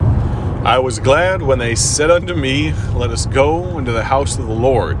I was glad when they said unto me, let us go into the house of the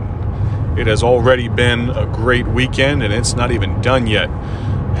Lord. It has already been a great weekend, and it's not even done yet.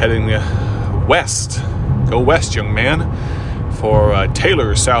 Heading west. Go west, young man. For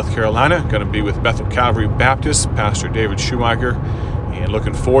Taylor, South Carolina. Going to be with Bethel Calvary Baptist, Pastor David Schumacher. And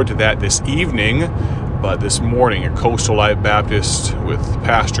looking forward to that this evening. But this morning at Coastal Light Baptist with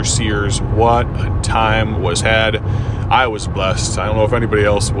Pastor Sears, what a time was had. I was blessed. I don't know if anybody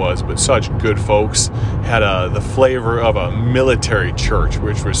else was, but such good folks. Had the flavor of a military church,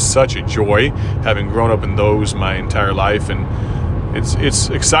 which was such a joy, having grown up in those my entire life. And it's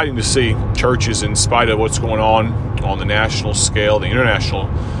exciting to see churches, in spite of what's going on the national scale, the international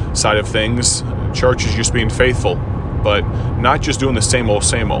side of things, churches just being faithful, but not just doing the same old,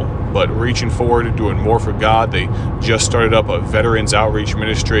 but reaching forward and doing more for God. They just started up a veterans outreach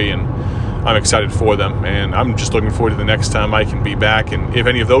ministry, and I'm excited for them, and I'm just looking forward to the next time I can be back. And if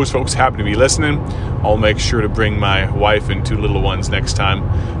any of those folks happen to be listening, I'll make sure to bring my wife and two little ones next time.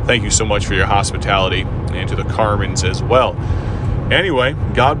 Thank you so much for your hospitality, and to the Carmens as well. Anyway,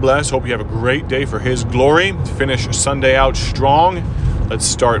 God bless. Hope you have a great day for His glory. Finish Sunday out strong. Let's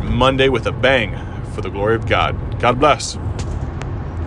start Monday with a bang for the glory of God. God bless.